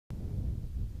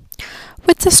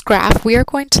With this graph, we are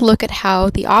going to look at how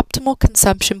the optimal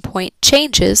consumption point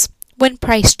changes when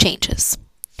price changes.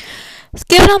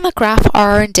 Given on the graph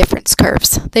are our indifference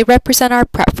curves. They represent our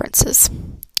preferences.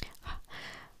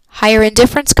 Higher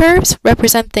indifference curves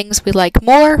represent things we like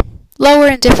more. Lower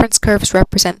indifference curves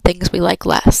represent things we like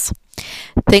less.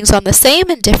 Things on the same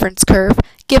indifference curve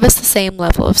give us the same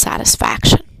level of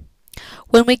satisfaction.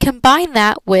 When we combine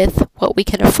that with what we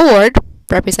can afford,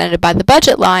 represented by the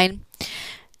budget line,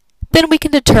 then we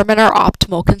can determine our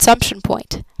optimal consumption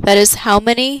point. That is, how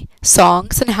many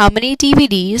songs and how many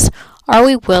DVDs are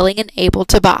we willing and able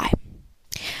to buy.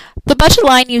 The budget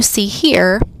line you see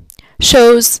here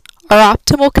shows our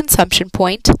optimal consumption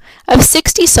point of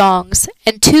 60 songs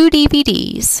and 2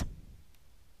 DVDs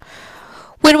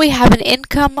when we have an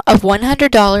income of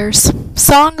 $100,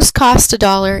 songs cost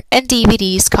 $1, and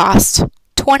DVDs cost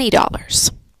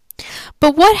 $20.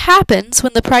 But what happens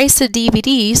when the price of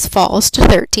DVDs falls to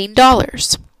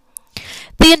 $13?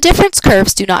 The indifference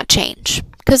curves do not change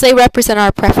because they represent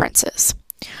our preferences.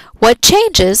 What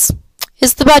changes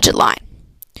is the budget line.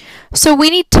 So we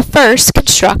need to first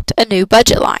construct a new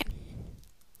budget line.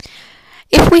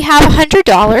 If we have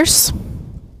 $100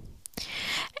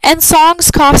 and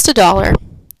songs cost $1,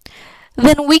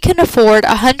 then we can afford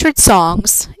 100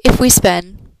 songs if we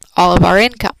spend all of our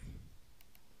income.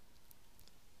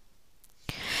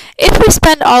 If we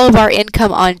spend all of our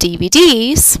income on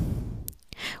DVDs,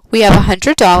 we have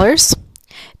 $100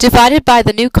 divided by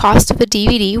the new cost of a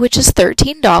DVD, which is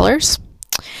 $13.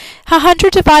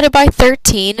 100 divided by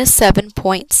 13 is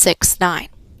 7.69.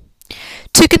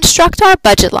 To construct our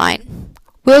budget line,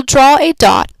 we'll draw a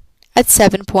dot at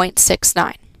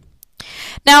 7.69.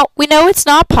 Now, we know it's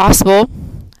not possible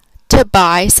to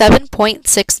buy 7.69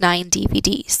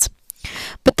 DVDs.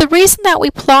 But the reason that we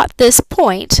plot this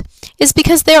point is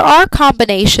because there are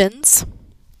combinations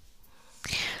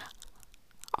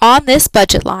on this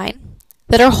budget line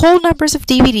that are whole numbers of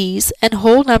DVDs and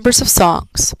whole numbers of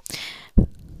songs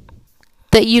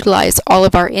that utilize all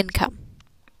of our income.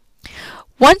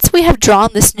 Once we have drawn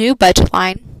this new budget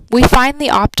line, we find the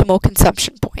optimal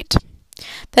consumption point.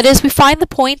 That is, we find the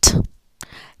point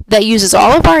that uses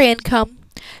all of our income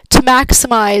to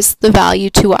maximize the value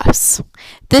to us.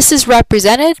 This is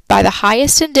represented by the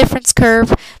highest indifference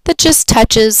curve that just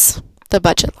touches the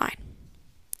budget line.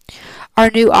 Our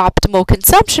new optimal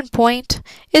consumption point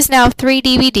is now 3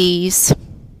 DVDs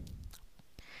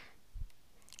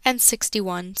and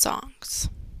 61 songs.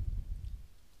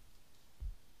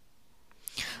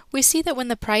 We see that when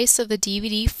the price of the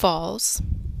DVD falls,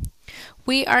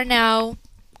 we are now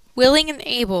willing and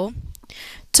able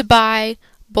to buy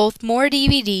both more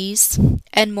DVDs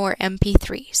and more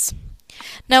MP3s.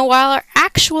 Now, while our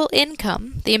actual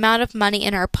income, the amount of money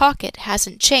in our pocket,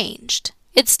 hasn't changed,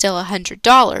 it's still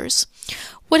 $100,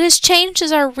 what has changed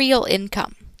is our real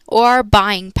income, or our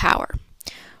buying power,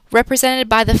 represented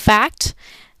by the fact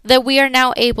that we are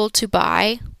now able to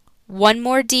buy one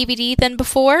more DVD than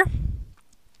before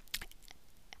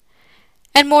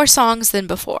and more songs than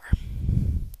before.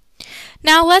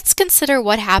 Now let's consider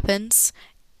what happens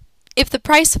if the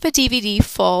price of a DVD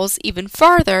falls even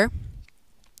farther,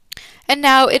 and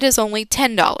now it is only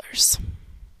 $10.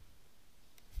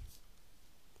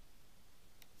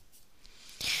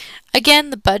 Again,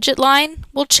 the budget line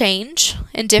will change,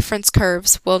 indifference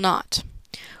curves will not.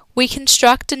 We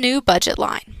construct a new budget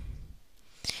line.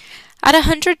 At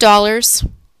 $100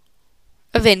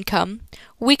 of income,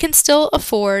 we can still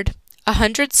afford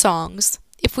 100 songs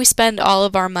if we spend all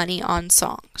of our money on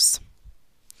songs.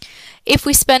 If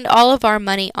we spend all of our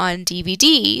money on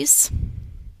DVDs,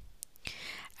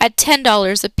 at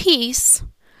 $10 a piece,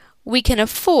 we can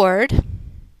afford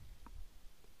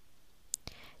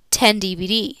 10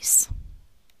 DVDs.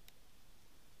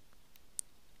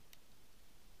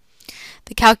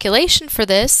 The calculation for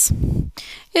this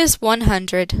is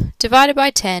 100 divided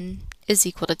by 10 is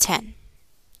equal to 10.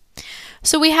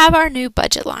 So we have our new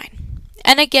budget line.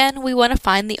 And again, we want to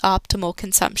find the optimal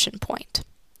consumption point.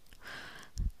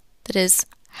 That is,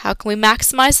 how can we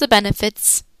maximize the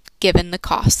benefits given the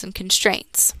costs and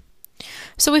constraints?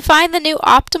 So we find the new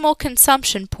optimal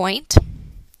consumption point.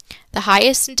 The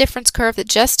highest indifference curve that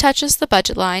just touches the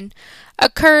budget line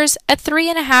occurs at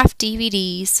 3.5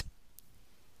 DVDs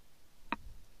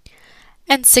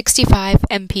and 65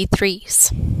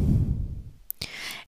 MP3s.